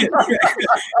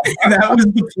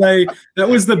the play. That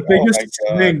was the biggest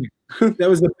swing. That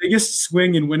was the biggest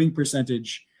swing in winning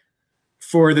percentage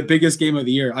for the biggest game of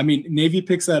the year. I mean, Navy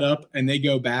picks that up and they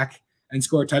go back and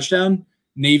score a touchdown.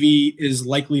 Navy is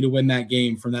likely to win that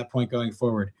game from that point going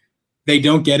forward. They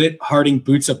don't get it. Harding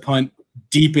boots a punt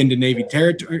deep into Navy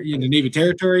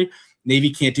territory. Navy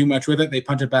can't do much with it. They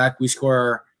punt it back. We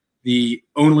score the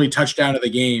only touchdown of the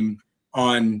game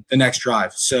on the next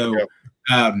drive. So,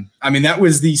 I mean, that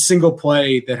was the single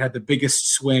play that had the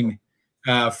biggest swing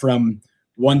from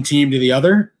one team to the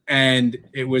other, and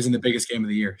it was in the biggest game of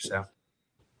the year. So,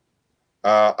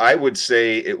 I would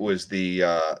say it was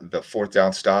the fourth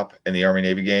down stop in the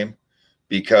Army-Navy game,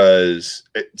 because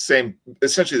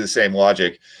essentially the same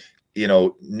logic.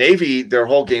 Navy, their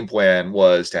whole game plan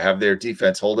was to have their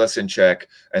defense hold us in check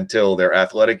until their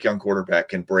athletic young quarterback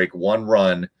can break one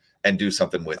run and do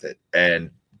something with it. And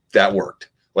that worked.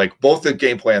 Like, both the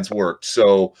game plans worked.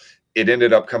 So it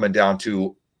ended up coming down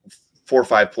to 4 or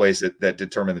 5 plays that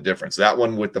determined the difference. That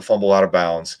one with the fumble out of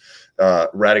bounds,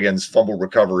 Radigan's fumble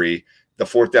recovery, the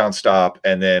fourth down stop,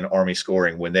 and then Army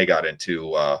scoring when they got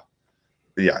into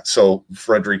so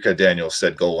Frederica Daniels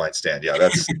said goal line stand. Yeah,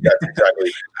 that's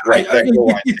exactly right.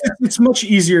 It's much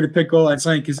easier to pick goal line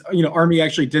stand because Army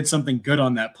actually did something good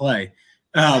on that play,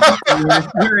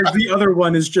 whereas the other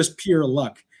one is just pure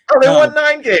luck. Oh, they won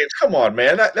 9 games. Come on,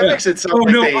 man. That makes it sound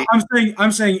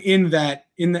I'm saying in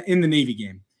the Navy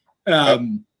game,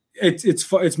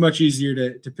 it's much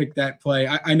easier to pick that play.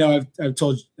 I know I've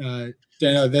told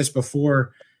Dano this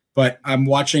before, but I'm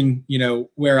watching,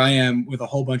 where I am with a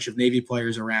whole bunch of Navy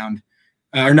players around,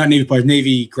 or not Navy players,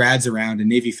 Navy grads around and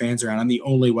Navy fans around. I'm the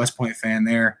only West Point fan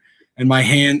there. And my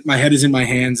head is in my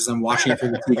hands as I'm watching it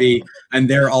through the TV, and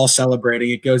they're all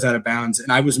celebrating. It goes out of bounds.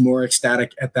 And I was more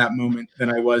ecstatic at that moment than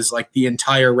I was like the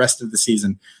entire rest of the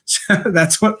season. So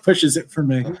that's what pushes it for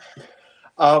me.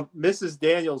 Mrs.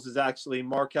 Daniels is actually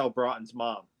Markel Broughton's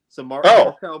mom. So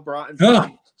Markel Broughton's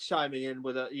mom chiming in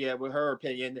with her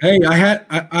opinion. Hey, I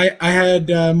had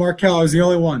Markel. I was the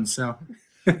only one. So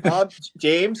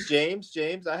James.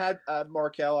 I had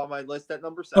Markel on my list at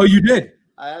number 7. Oh, you did?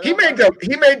 He made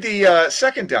the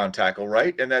second down tackle,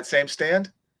 right, in that same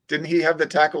stand. Didn't he have the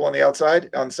tackle on the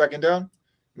outside on second down?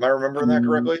 Am I remembering that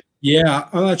correctly? Yeah,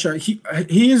 I'm not sure. He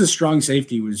is a strong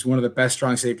safety. He was one of the best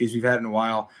strong safeties we've had in a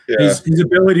while. Yeah. His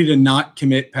ability to not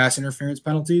commit pass interference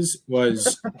penalties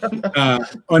was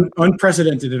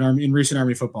unprecedented in recent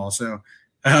Army football. So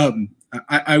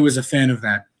I was a fan of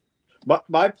that.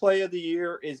 My play of the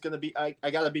year is going to be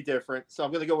I got to be different. So I'm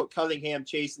going to go with Cunningham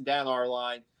chasing down our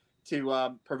line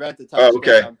to prevent the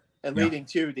touchdown and leading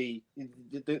to the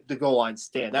goal line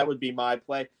stand. That would be my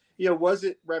play. Was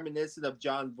it reminiscent of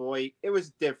John Voight? It was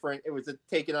different. It was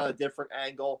taken on a different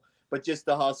angle, but just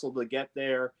the hustle to get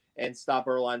there and stop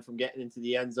our line from getting into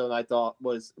the end zone, I thought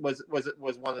was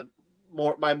one of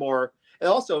my more. And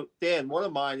also, Dan, one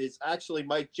of mine is actually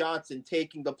Mike Johnson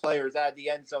taking the players out of the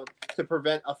end zone to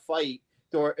prevent a fight.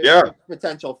 A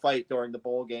potential fight during the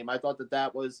bowl game. I thought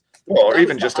that was or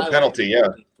even just a penalty.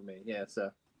 For me. Yeah.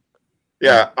 So.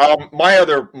 Yeah. My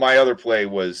other play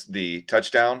was the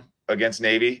touchdown against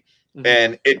Navy,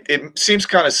 and it seems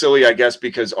kind of silly, I guess,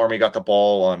 because Army got the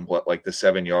ball on the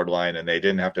 7-yard line, and they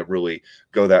didn't have to really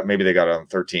go that. Maybe they got it on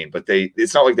 13, but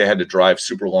it's not like they had to drive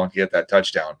super long to get that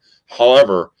touchdown.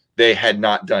 However, they had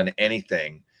not done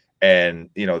anything, and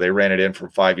they ran it in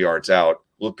from 5 yards out.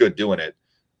 Looked good doing it.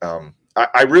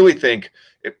 I really think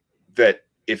that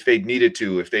if they needed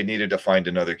to find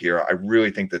another gear, I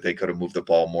really think that they could have moved the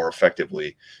ball more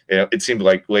effectively. It seemed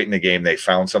like late in the game they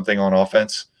found something on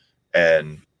offense,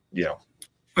 and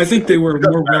I think they were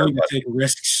more willing to take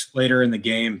risks later in the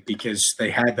game because they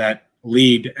had that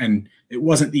lead, and it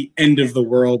wasn't the end of the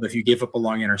world if you gave up a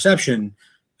long interception.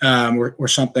 or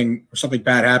something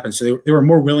bad happened. So they were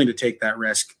more willing to take that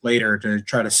risk later to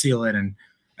try to seal it, and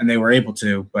they were able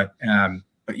to. But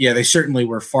yeah, they certainly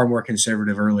were far more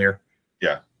conservative earlier.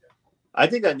 Yeah. I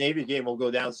think that Navy game will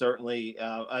go down certainly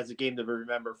as a game to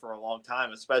remember for a long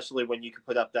time, especially when you can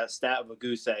put up that stat of a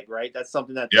goose egg, right? That's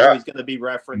something that's always going to be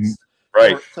referenced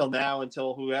till now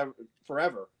until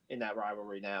forever in that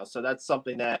rivalry now. So that's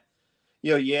something that,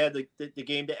 the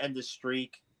game to end the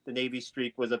streak, the Navy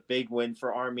streak was a big win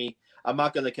for Army. I'm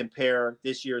not going to compare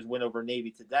this year's win over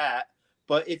Navy to that,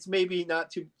 but it's maybe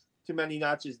not too many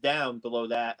notches down below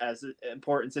that as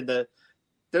importance in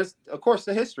there's of course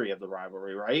the history of the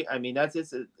rivalry, right? I mean,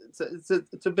 it's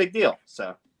a big deal.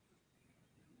 So,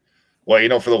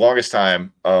 well, for the longest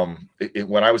time,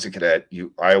 when I was a cadet,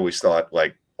 I always thought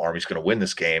like Army's going to win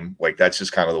this game. Like that's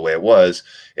just kind of the way it was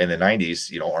in the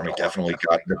 90s. Army definitely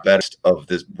got the best of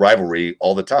this rivalry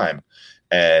all the time,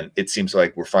 and it seems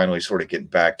like we're finally sort of getting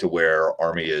back to where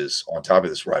Army is on top of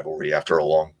this rivalry after a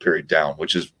long period down,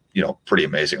 which is pretty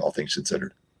amazing, all things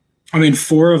considered. I mean,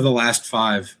 4 of the last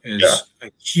 5 is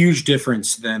a huge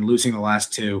difference than losing the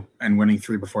last 2 and winning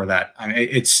 3 before that. I mean,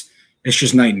 it's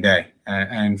just night and day,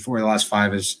 and 4 of the last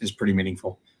 5 is pretty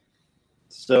meaningful.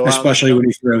 So, especially when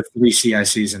you throw 3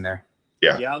 CICs in there.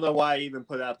 Yeah, I don't know why I even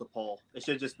put out the poll. It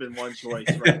should have just been one choice,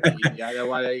 right? I don't know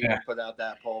why I even put out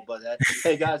that poll. But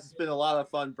hey, guys, it's been a lot of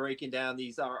fun breaking down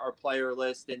our player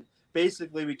list, and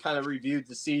basically we kind of reviewed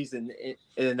the season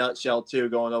in a nutshell too,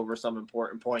 going over some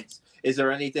important points. Is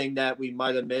there anything that we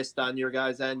might have missed on your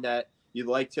guys' end that you'd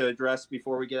like to address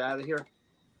before we get out of here?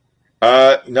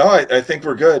 No, I think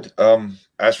we're good.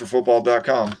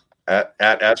 Asforfootball.com at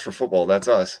Asforfootball. That's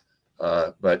us.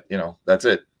 But that's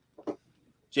it.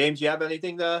 James, you have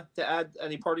anything to add?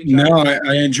 Any parting shots? No,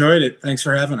 I enjoyed it. Thanks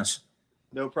for having us.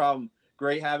 No problem.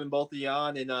 Great having both of you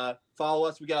on, and follow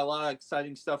us. We got a lot of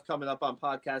exciting stuff coming up on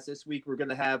podcasts this week. We're going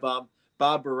to have Bob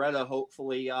Beretta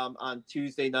hopefully on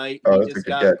Tuesday night. He just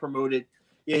got promoted.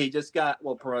 Yeah, he just got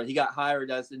promoted. He got hired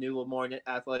as the new Lemoyne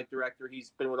athletic director.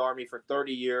 He's been with Army for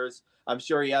 30 years. I'm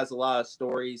sure he has a lot of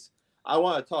stories. I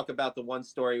want to talk about the one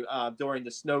story during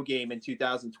the snow game in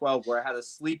 2012 where I had to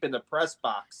sleep in the press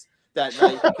box that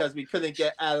night because we couldn't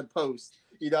get out of post.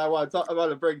 I want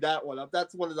to bring that one up.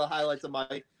 That's one of the highlights of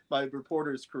my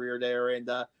reporter's career there, and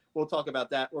we'll talk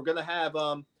about that. We're going to have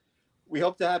we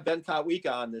hope to have Ben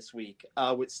Kotwika on this week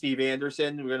with Steve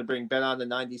Anderson. We're going to bring Ben on, the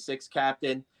 96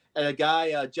 captain, and a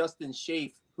guy, Justin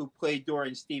Schaaf, who played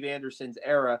during Steve Anderson's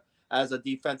era as a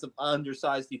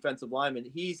undersized defensive lineman.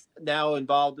 He's now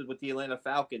involved with the Atlanta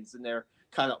Falcons in their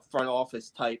kind of front office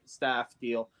type staff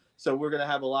deal. So we're going to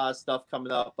have a lot of stuff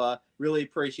coming up. Really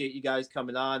appreciate you guys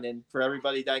coming on, and for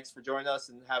everybody, thanks for joining us,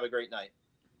 and have a great night.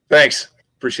 Thanks.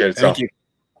 Appreciate it. Thank you.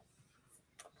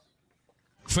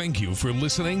 Thank you for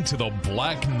listening to the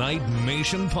Black Knight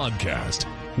Nation podcast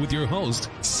with your host,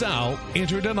 Sal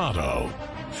Interdonato.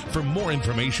 For more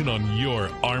information on your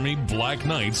Army Black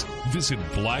Knights, visit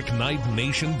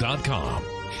BlackKnightNation.com.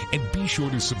 And be sure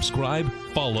to subscribe,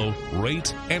 follow,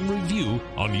 rate, and review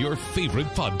on your favorite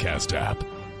podcast app.